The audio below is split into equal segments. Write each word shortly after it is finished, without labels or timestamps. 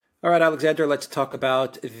All right, Alexander, let's talk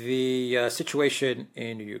about the situation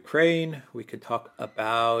in Ukraine. We can talk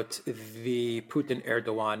about the Putin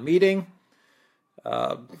Erdogan meeting.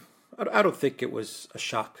 Uh, I don't think it was a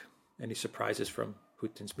shock, any surprises from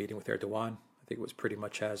Putin's meeting with Erdogan. I think it was pretty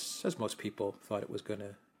much as most people thought it was going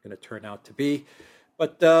to turn out to be.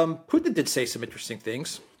 But Putin did say some interesting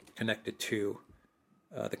things connected to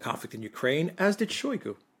the conflict in Ukraine, as did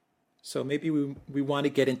Shoigu. So maybe we want to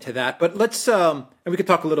get into that, but let's and we can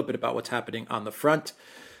talk a little bit about what's happening on the front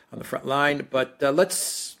line. But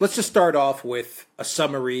let's just start off with a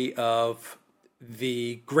summary of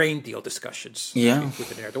the grain deal discussions between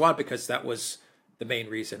Putin and Erdogan, because that was the main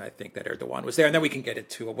reason I think that Erdogan was there, and then we can get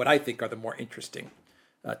into what I think are the more interesting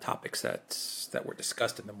topics that were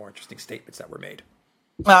discussed and the more interesting statements that were made.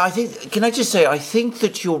 I think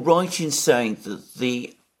that you're right in saying that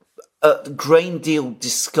the grain deal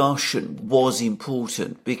discussion was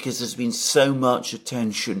important because there's been so much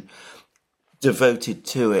attention devoted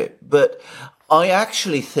to it. But I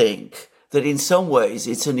actually think that in some ways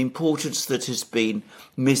it's an importance that has been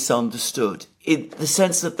misunderstood, in the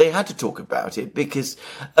sense that they had to talk about it because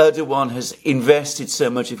Erdogan has invested so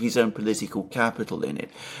much of his own political capital in it.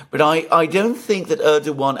 But I don't think that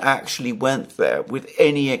Erdogan actually went there with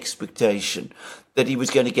any expectation that he was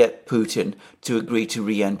going to get Putin to agree to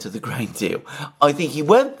re-enter the grain deal. I think he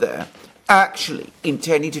went there actually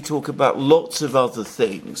intending to talk about lots of other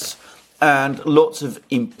things and lots of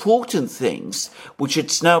important things, which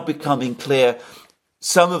it's now becoming clear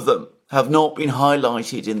some of them have not been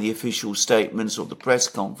highlighted in the official statements or the press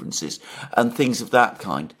conferences and things of that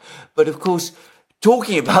kind. But of course,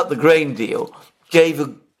 talking about the grain deal gave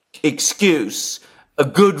an excuse, a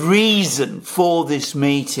good reason for this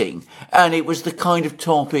meeting, and it was the kind of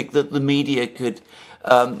topic that the media could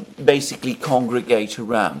basically congregate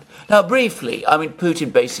around. Now, briefly,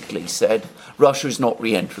 Putin basically said Russia is not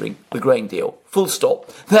re-entering the grain deal. Full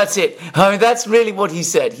stop. That's it. That's really what he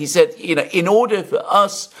said. He said, in order for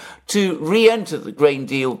us to re-enter the grain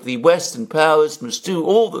deal, the Western powers must do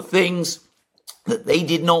all the things that they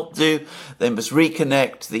did not do. They must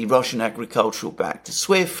reconnect the Russian agricultural back to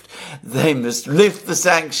SWIFT. They must lift the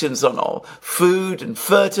sanctions on our food and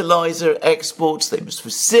fertilizer exports. They must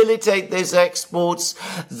facilitate those exports.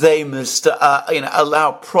 They must,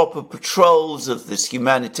 allow proper patrols of this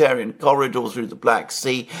humanitarian corridor through the Black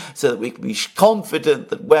Sea so that we can be confident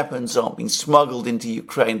that weapons aren't being smuggled into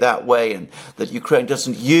Ukraine that way and that Ukraine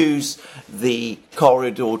doesn't use the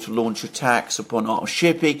corridor to launch attacks upon our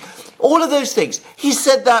shipping. All of those things. He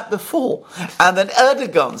said that before. And then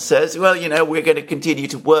Erdogan says, well, we're going to continue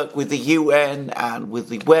to work with the UN and with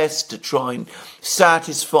the West to try and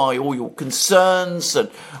satisfy all your concerns. And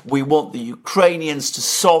we want the Ukrainians to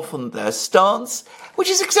soften their stance, which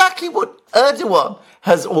is exactly what Erdogan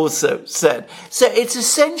has also said. So it's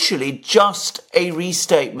essentially just a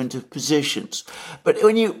restatement of positions. But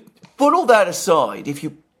when you put all that aside, if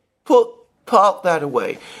you park that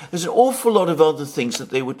away, there's an awful lot of other things that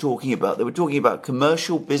they were talking about. They were talking about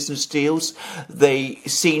commercial business deals. They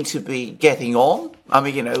seem to be getting on.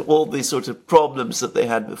 All these sort of problems that they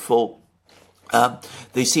had before,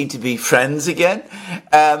 they seem to be friends again.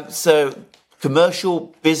 So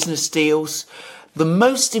commercial business deals. The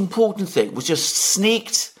most important thing was just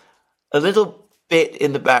sneaked a little bit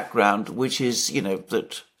in the background, which is,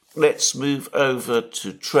 that let's move over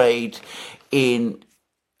to trade in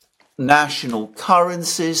national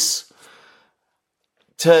currencies.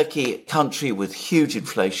 Turkey, a country with huge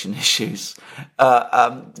inflation issues.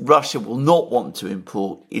 Russia will not want to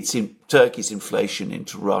import Turkey's inflation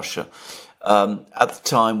into Russia at the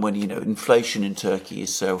time when, inflation in Turkey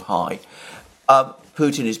is so high.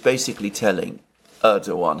 Putin is basically telling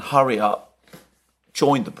Erdogan, hurry up,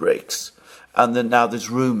 join the BRICS. And then now there's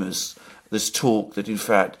rumours, there's talk that in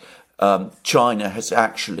fact China has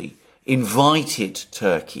actually invited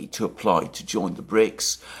Turkey to apply to join the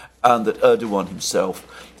BRICS, and that Erdogan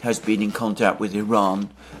himself has been in contact with Iran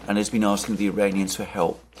and has been asking the Iranians for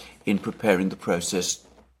help in preparing the process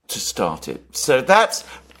to start it. So that's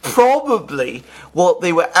probably what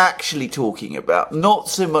they were actually talking about, not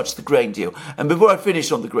so much the grain deal. And before I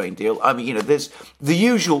finish on the grain deal, there's the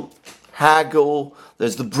usual haggle,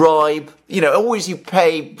 there's the bribe. Always you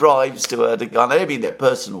pay bribes to Erdogan. I don't mean they're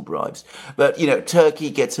personal bribes. But, Turkey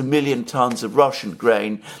gets 1 million tons of Russian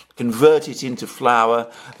grain, convert it into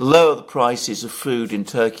flour, lower the prices of food in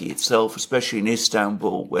Turkey itself, especially in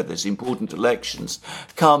Istanbul, where there's important elections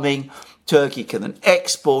coming. Turkey can then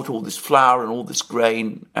export all this flour and all this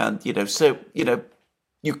grain. And,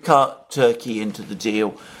 you cut Turkey into the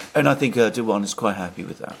deal. And I think Erdogan is quite happy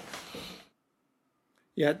with that.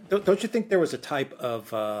 Yeah, don't you think there was a type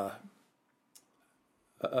of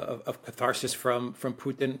of catharsis from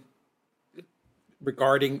Putin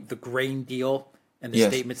regarding the grain deal and the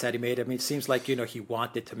statements that he made. I mean, it seems like, he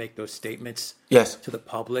wanted to make those statements to the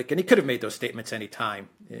public, and he could have made those statements any time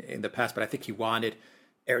in the past, but I think he wanted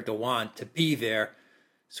Erdogan to be there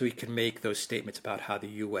so he could make those statements about how the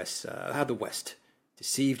how the West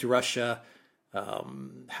deceived Russia,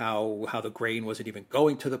 how the grain wasn't even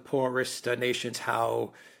going to the poorest nations,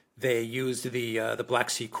 how they used the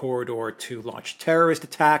Black Sea corridor to launch terrorist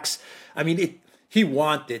attacks. I mean, he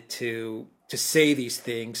wanted to say these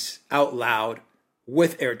things out loud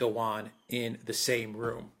with Erdogan in the same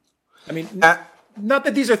room. I mean, not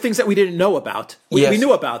that these are things that we didn't know about. We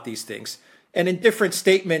knew about these things. And in different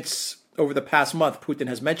statements over the past month, Putin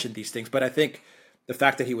has mentioned these things. But I think the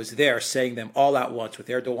fact that he was there saying them all at once with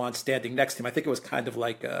Erdogan standing next to him, I think it was kind of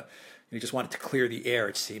like he just wanted to clear the air,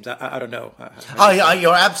 it seems. I don't know.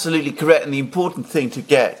 You're absolutely correct. And the important thing to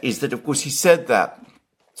get is that, of course, he said that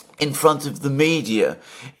in front of the media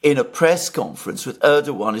in a press conference with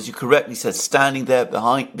Erdogan, as you correctly said, standing there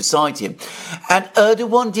beside him. And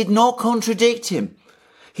Erdogan did not contradict him.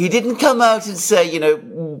 He didn't come out and say,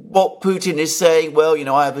 what Putin is saying, well,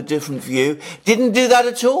 I have a different view. Didn't do that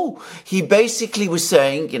at all. He basically was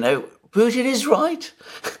saying, Putin is right.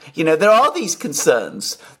 There are these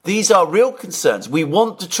concerns. These are real concerns. We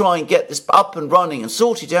want to try and get this up and running and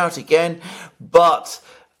sort it out again, but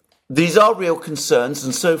these are real concerns,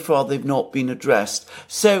 and so far they've not been addressed.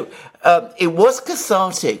 So it was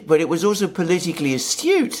cathartic, but it was also politically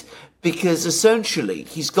astute, because essentially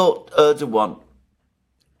he's got Erdogan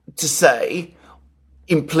to say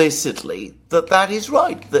implicitly that is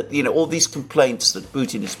right, that all these complaints that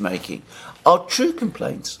Putin is making are true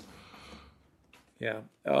complaints. Yeah.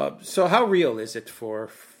 So how real is it for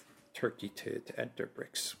Turkey to enter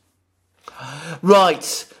BRICS?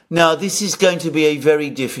 Right. Now, this is going to be a very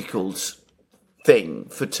difficult thing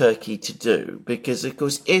for Turkey to do, because, of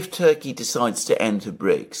course, if Turkey decides to enter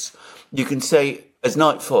BRICS, you can say, as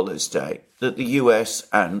night follows day, that the US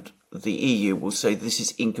and the EU will say this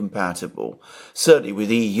is incompatible. Certainly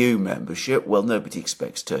with EU membership, well, nobody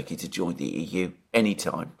expects Turkey to join the EU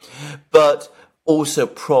anytime, but also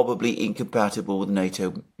probably incompatible with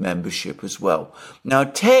NATO membership as well. Now,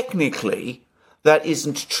 technically, that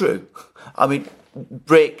isn't true. I mean,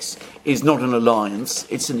 BRICS is not an alliance.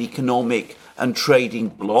 It's an economic and trading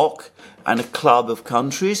bloc and a club of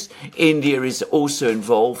countries. India is also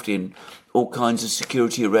involved in all kinds of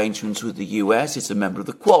security arrangements with the US. It's a member of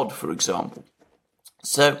the Quad, for example.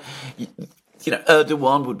 So,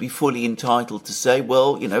 Erdogan would be fully entitled to say,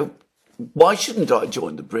 well, why shouldn't I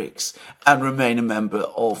join the BRICS and remain a member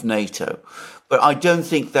of NATO? But I don't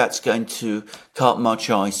think that's going to cut much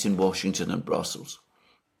ice in Washington and Brussels.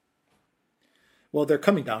 Well, they're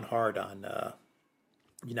coming down hard on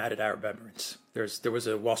United Arab Emirates. There was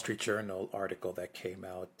a Wall Street Journal article that came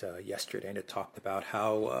out yesterday, and it talked about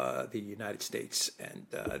how the United States and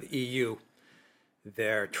the EU,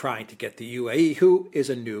 they're trying to get the UAE, who is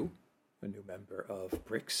a new member of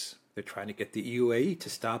BRICS. They're trying to get the UAE to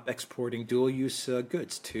stop exporting dual-use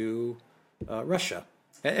goods to Russia.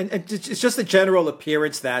 And it's just a general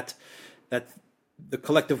appearance that the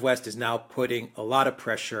collective West is now putting a lot of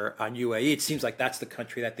pressure on UAE. It seems like that's the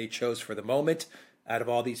country that they chose for the moment out of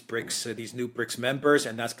all these BRICS, these new BRICS members,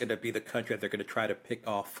 and that's going to be the country that they're going to try to pick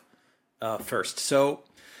off first. So,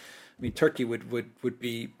 I mean, Turkey would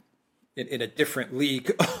be in a different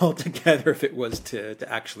league altogether if it was to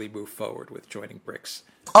actually move forward with joining BRICS.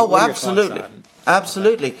 Oh, absolutely.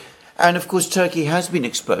 Absolutely. And, of course, Turkey has been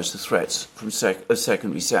exposed to threats from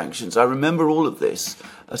secondary sanctions. I remember all of this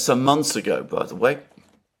some months ago, by the way.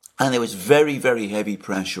 And there was very, very heavy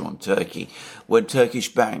pressure on Turkey when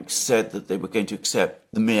Turkish banks said that they were going to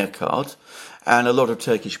accept the Mir card. And a lot of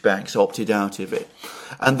Turkish banks opted out of it.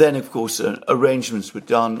 And then, of course, arrangements were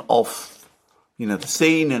done off, the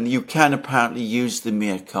scene. And you can apparently use the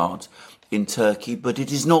Mir card in Turkey, but it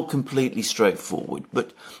is not completely straightforward.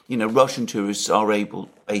 But, Russian tourists are able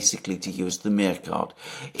basically to use the Mir card.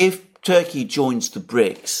 If Turkey joins the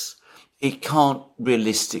BRICS, it can't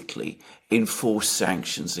realistically enforce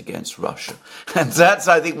sanctions against Russia. And that's,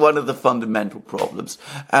 I think, one of the fundamental problems.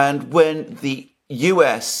 And when the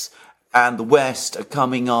US and the West are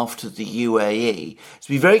coming after the UAE, to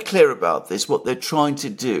be very clear about this, what they're trying to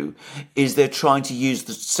do is they're trying to use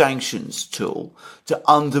the sanctions tool to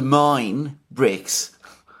undermine BRICS,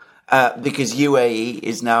 because UAE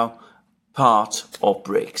is now part of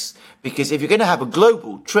BRICS. Because if you're going to have a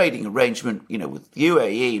global trading arrangement, with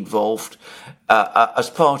UAE involved as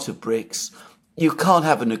part of BRICS, you can't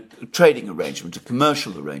have a trading arrangement, a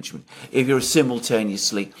commercial arrangement, if you're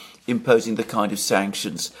simultaneously imposing the kind of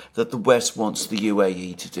sanctions that the West wants the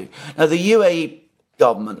UAE to do. Now, the UAE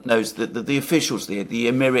government knows that the officials there, the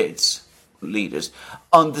Emirates leaders,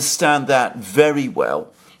 understand that very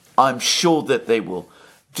well. I'm sure that they will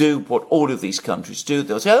do what all of these countries do.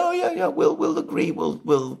 They'll say, "Oh yeah, we'll agree.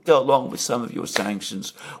 We'll go along with some of your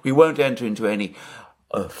sanctions. We won't enter into any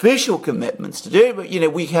official commitments to do it,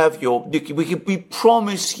 but we have we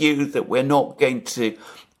promise you that we're not going to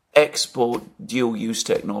export dual-use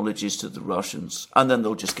technologies to the Russians," and then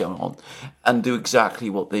they'll just go on and do exactly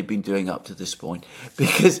what they've been doing up to this point,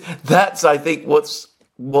 because that's, I think,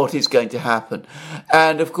 what is going to happen.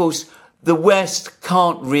 And of course, the West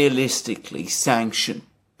can't realistically sanction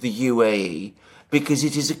the UAE because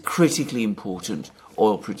it is a critically important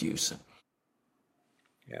oil producer.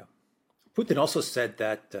 Yeah. Putin also said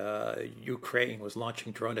that Ukraine was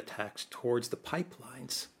launching drone attacks towards the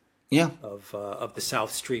pipelines of the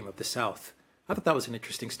South Stream, of the South. I thought that was an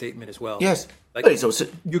interesting statement as well. Yes. Like, but it's also,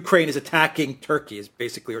 Ukraine is attacking Turkey, is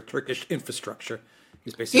basically, or Turkish infrastructure,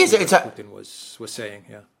 is basically what Putin was saying,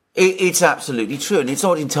 yeah. It's absolutely true, and it's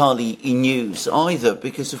not entirely news either,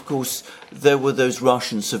 because, of course, there were those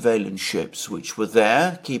Russian surveillance ships which were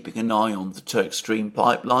there, keeping an eye on the Turk Stream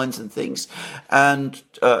pipelines and things, and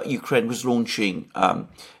Ukraine was launching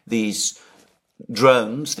these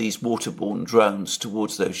drones, these waterborne drones,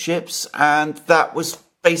 towards those ships, and that was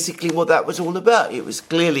basically what that was all about. It was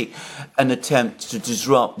clearly an attempt to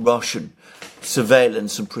disrupt Russian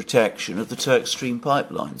surveillance and protection of the Turk Stream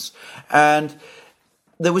pipelines. And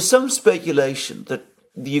there was some speculation that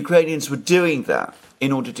the Ukrainians were doing that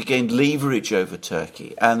in order to gain leverage over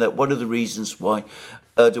Turkey, and that one of the reasons why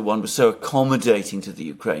Erdogan was so accommodating to the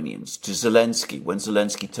Ukrainians, to Zelensky, when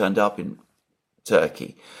Zelensky turned up in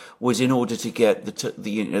Turkey, was in order to get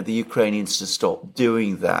the Ukrainians to stop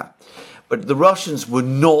doing that. But the Russians were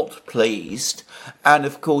not pleased, and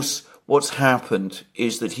of course what's happened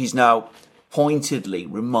is that he's now pointedly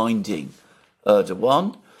reminding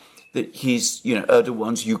Erdogan that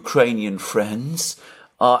Erdogan's Ukrainian friends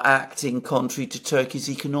are acting contrary to Turkey's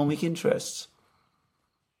economic interests.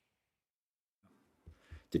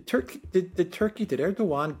 Did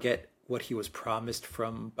Erdogan get what he was promised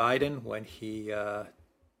from Biden when he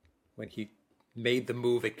made the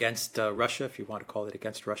move against Russia, if you want to call it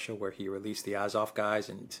against Russia, where he released the Azov guys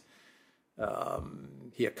and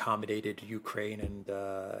he accommodated Ukraine and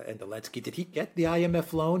Zelensky? Did he get the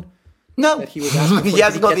IMF loan? No, that he was asking for? He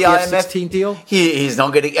hasn't got the IMF F-16 deal. He's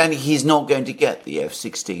not going to get the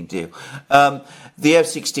F-16 deal. The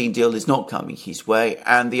F-16 deal is not coming his way,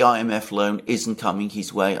 and the IMF loan isn't coming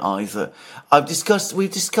his way either.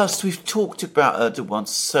 We've talked about Erdogan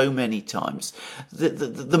so many times.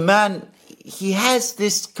 The man, he has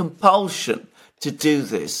this compulsion to do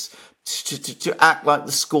this, to act like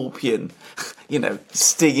the scorpion,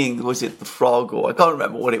 stinging, was it the frog, or I can't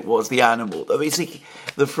remember what it was, the animal. I mean,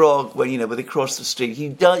 the frog, when they cross the street, he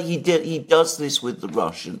does this with the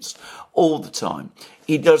Russians all the time.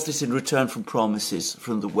 He does this in return from promises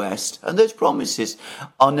from the West, and those promises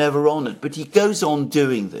are never honoured. But he goes on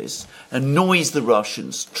doing this, annoys the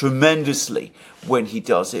Russians tremendously when he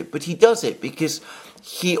does it. But he does it because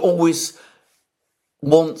he always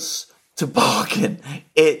wants to bargain.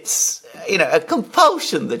 It's, a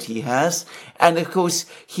compulsion that he has. And of course,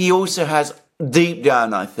 he also has deep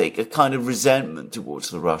down, I think, a kind of resentment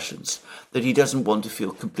towards the Russians, that he doesn't want to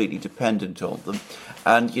feel completely dependent on them.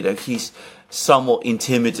 And, he's somewhat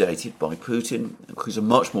intimidated by Putin, who's a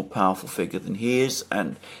much more powerful figure than he is.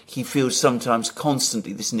 And he feels sometimes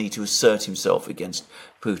constantly this need to assert himself against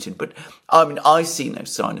Putin. But, I see no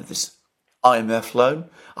sign of this IMF loan.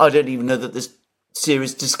 I don't even know that there's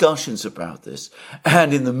serious discussions about this.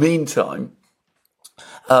 And in the meantime,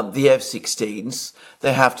 the F-16s,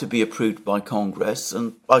 they have to be approved by Congress,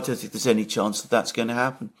 and I don't think there's any chance that that's going to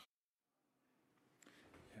happen.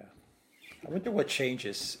 Yeah, I wonder what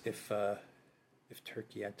changes if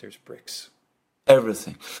Turkey enters BRICS.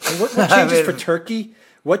 Everything. And what changes for Turkey?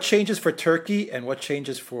 What changes for Turkey, and what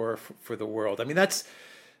changes for the world? I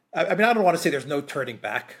don't want to say there's no turning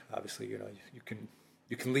back. Obviously,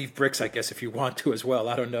 you can leave BRICS, I guess, if you want to as well.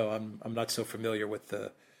 I don't know. I'm not so familiar with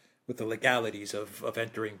the legalities of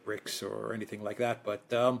entering BRICS or anything like that. But,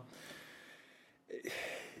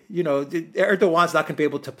 Erdogan's not going to be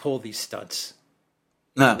able to pull these stunts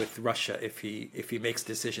with Russia if he makes the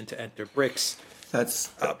decision to enter BRICS.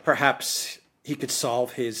 Perhaps he could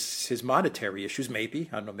solve his monetary issues, maybe.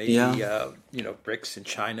 I don't know, maybe, BRICS and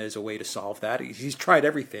China is a way to solve that. He's tried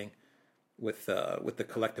everything with the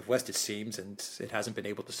collective West, it seems, and it hasn't been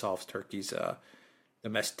able to solve Turkey's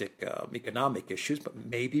domestic economic issues, but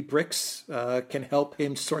maybe BRICS can help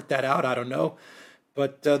him sort that out. I don't know.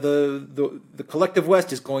 But the collective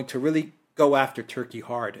West is going to really go after Turkey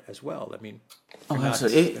hard as well. I mean,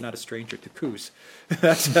 they're not a stranger to coups.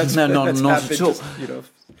 That's not at all.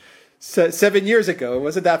 Just, 7 years ago. It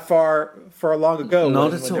wasn't that far long ago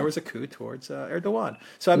when there was a coup towards Erdogan.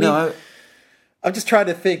 So I mean, I'm just trying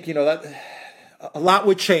to think. That a lot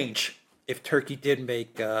would change if Turkey did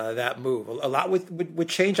make that move. A lot would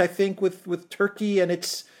change, I think, with Turkey and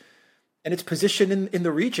its position in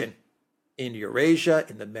the region, in Eurasia,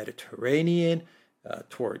 in the Mediterranean,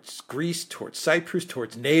 towards Greece, towards Cyprus,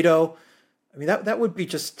 towards NATO. I mean, that would be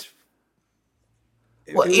just.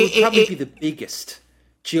 It would probably be the biggest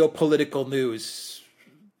geopolitical news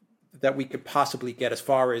that we could possibly get as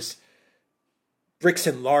far as BRICS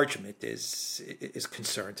enlargement is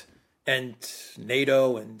concerned, and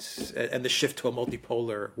NATO and the shift to a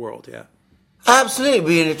multipolar world. Yeah,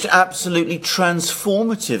 absolutely, it's an absolutely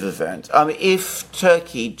transformative event. I mean, if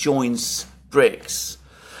Turkey joins BRICS,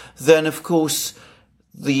 then of course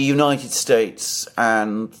the United States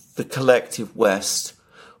and the collective West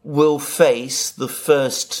will face the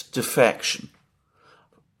first defection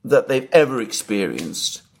that they've ever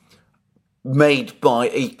experienced, made by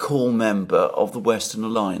a core member of the Western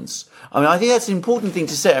Alliance. I mean, I think that's an important thing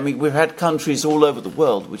to say. I mean, we've had countries all over the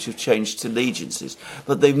world which have changed allegiances,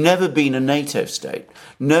 but they've never been a NATO state.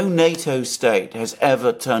 No NATO state has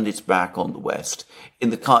ever turned its back on the West in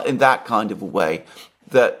that kind of a way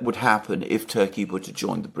that would happen if Turkey were to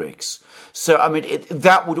join the BRICS. So, I mean,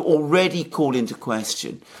 that would already call into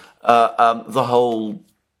question the whole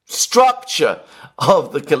structure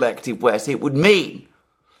of the collective West. It would mean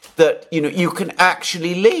that, you can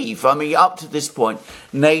actually leave. I mean, up to this point,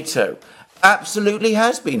 NATO absolutely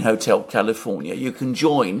has been Hotel California. You can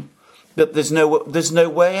join, but there's no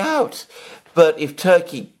way out. But if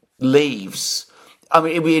Turkey leaves, I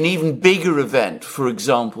mean, it'd be an even bigger event, for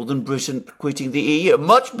example, than Britain quitting the EU, a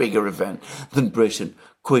much bigger event than Britain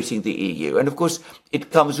quitting the EU. And of course,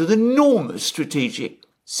 it comes with enormous strategic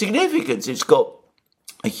significance. It's got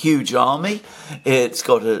a huge army. It's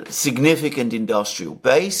got a significant industrial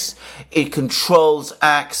base. It controls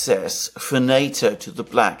access for NATO to the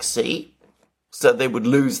Black Sea, so they would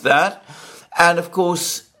lose that. And of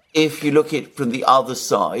course, if you look at it from the other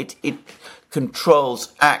side, it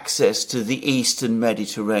controls access to the Eastern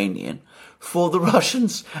Mediterranean for the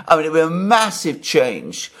Russians. I mean, it would be a massive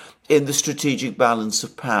change in the strategic balance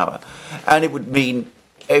of power. And it would mean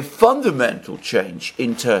a fundamental change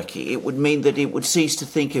in Turkey. It would mean that it would cease to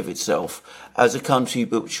think of itself as a country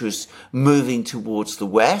which was moving towards the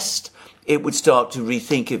West. It would start to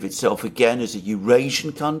rethink of itself again as a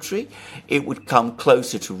Eurasian country. It would come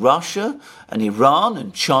closer to Russia and Iran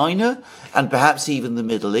and China and perhaps even the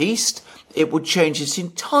Middle East. It would change its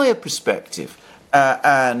entire perspective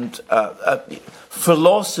and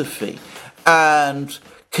philosophy and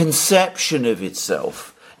conception of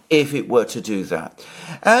itself if it were to do that.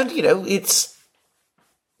 And, it's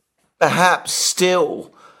perhaps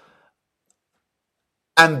still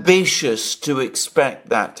ambitious to expect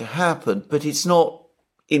that to happen, but it's not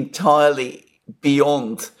entirely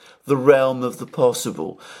beyond the realm of the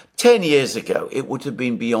possible. 10 years ago, it would have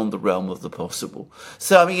been beyond the realm of the possible.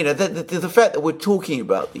 So, I mean, the fact that we're talking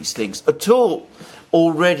about these things at all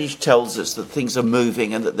already tells us that things are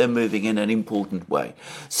moving and that they're moving in an important way.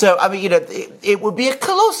 So, I mean, it would be a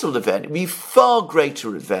colossal event. It would be a far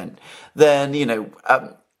greater event than,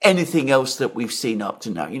 anything else that we've seen up to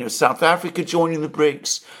now. South Africa joining the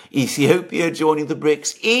BRICS, Ethiopia joining the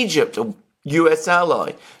BRICS, Egypt, a US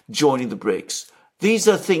ally, joining the BRICS. These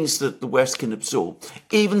are things that the West can absorb.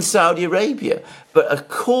 Even Saudi Arabia, but a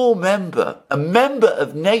core member, a member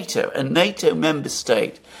of NATO, a NATO member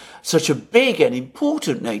state, such a big and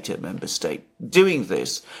important NATO member state doing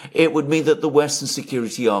this, it would mean that the Western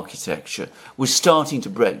security architecture was starting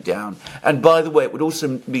to break down. And by the way, it would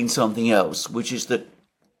also mean something else, which is that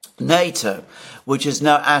NATO, which has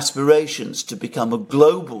now aspirations to become a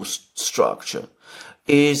global structure,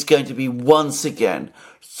 is going to be once again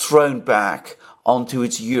thrown back onto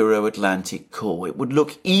its Euro-Atlantic core. It would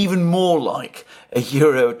look even more like a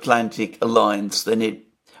Euro-Atlantic alliance than it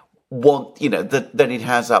than it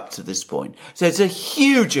has up to this point. So it's a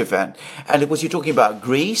huge event. And of course, you're talking about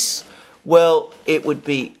Greece. Well, it would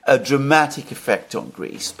be a dramatic effect on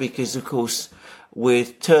Greece because, of course,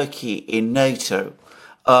 with Turkey in NATO,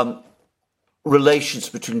 relations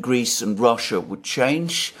between Greece and Russia would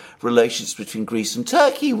change. Relations between Greece and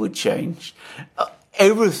Turkey would change.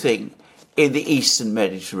 Everything in the Eastern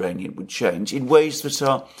Mediterranean would change in ways that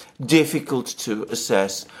are difficult to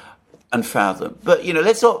assess and fathom. But,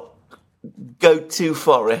 let's not go too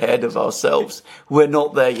far ahead of ourselves. We're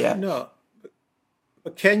not there yet. No,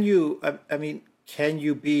 but can you? I mean, can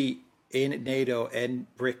you be in NATO and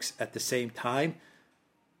BRICS at the same time?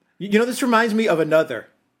 You know, this reminds me of another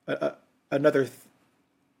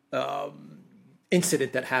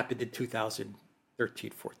incident that happened in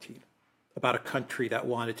 2013-14 about a country that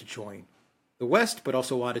wanted to join the West, but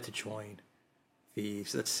also wanted to join the,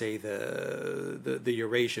 let's say, the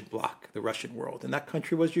Eurasian bloc, the Russian world. And that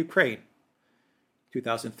country was Ukraine.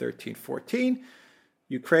 2013-14,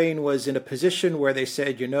 Ukraine was in a position where they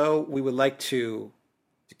said, you know, we would like to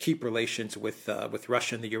keep relations with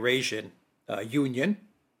Russia and the Eurasian Union,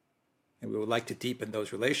 and we would like to deepen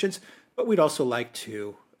those relations, but we'd also like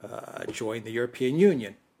to join the European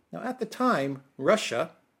Union. Now, at the time,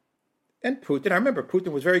 Russia and Putin, I remember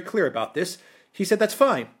Putin was very clear about this. He said, that's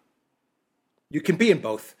fine. You can be in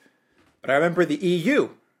both. But I remember the EU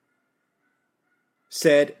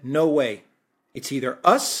said, no way. It's either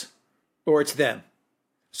us or it's them.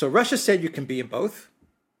 So Russia said you can be in both.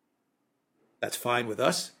 That's fine with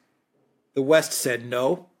us. The West said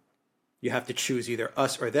no. You have to choose either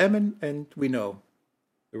us or them, and we know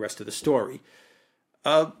the rest of the story.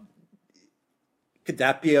 Could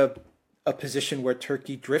that be a position where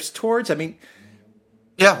Turkey drifts towards? I mean,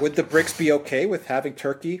 yeah. Would the BRICS be okay with having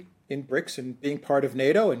Turkey in BRICS and being part of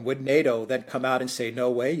NATO? And would NATO then come out and say, no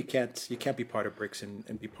way, you can't be part of BRICS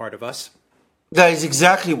and be part of us? That is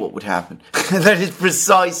exactly what would happen. That is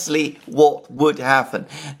precisely what would happen.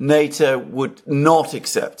 NATO would not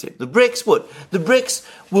accept it. The BRICS would. The BRICS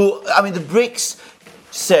will. I mean, the BRICS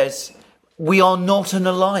says we are not an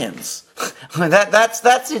alliance. I mean,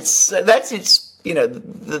 that's its you know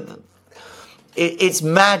its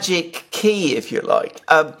magic key, if you like.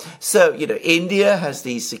 So you know, India has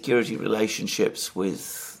these security relationships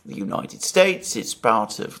with the United States. It's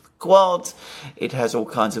part of the Quad. It has all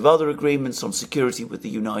kinds of other agreements on security with the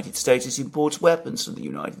United States. It imports weapons from the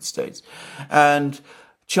United States. And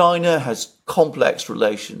China has complex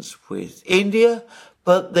relations with India,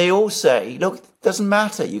 but they all say, look, it doesn't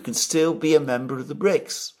matter. You can still be a member of the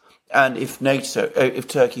BRICS. And if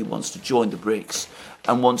Turkey wants to join the BRICS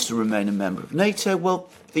and wants to remain a member of NATO, well,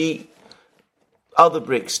 the other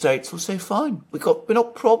BRICS states will say, fine, we're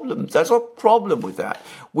not problems. There's no problem with that.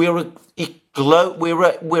 We're a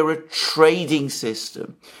trading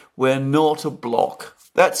system. We're not a bloc.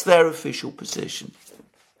 That's their official position.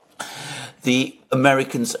 The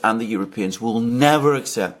Americans and the Europeans will never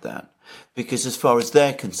accept that, because as far as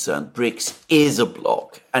they're concerned, BRICS is a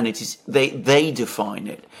bloc, and it is they define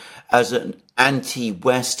it as an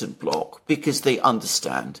anti-Western bloc, because they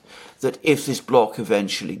understand that if this bloc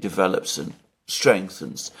eventually develops and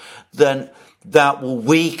strengthens, then that will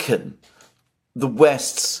weaken the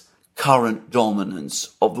West's current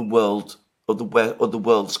dominance of the world, of the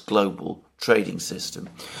world's global trading system.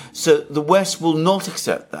 So the West will not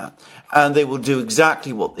accept that, and they will do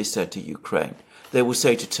exactly what they said to Ukraine. They will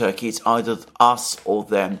say to Turkey, it's either us or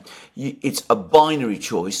them. It's a binary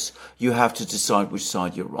choice. You have to decide which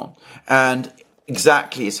side you're on. And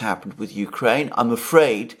exactly as happened with Ukraine, I'm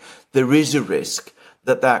afraid there is a risk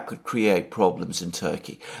that could create problems in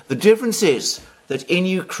Turkey. The difference is that in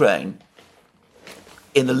Ukraine,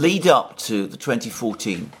 in the lead up to the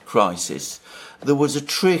 2014 crisis, there was a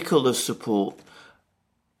trickle of support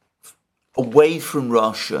away from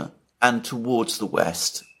Russia and towards the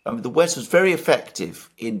West. I mean, the West was very effective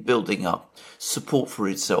in building up support for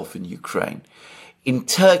itself in Ukraine. In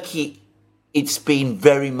Turkey, it's been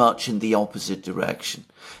very much in the opposite direction.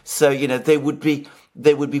 So, you know, they would be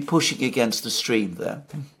pushing against the stream there.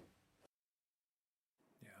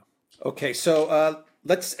 Yeah. Okay, so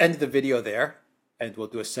let's end the video there, and we'll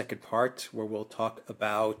do a second part where we'll talk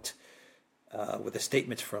about with the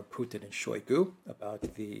statements from Putin and Shoigu about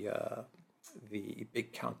the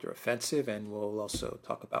big counteroffensive, and we'll also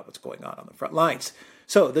talk about what's going on the front lines.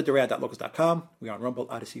 So, theduran.locals.com. We're on Rumble,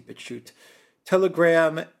 Odyssey, BitChute,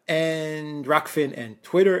 Telegram, and Rockfin, and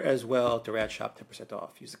Twitter as well. Duran Shop, 10%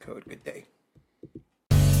 off. Use the code GOODDAY.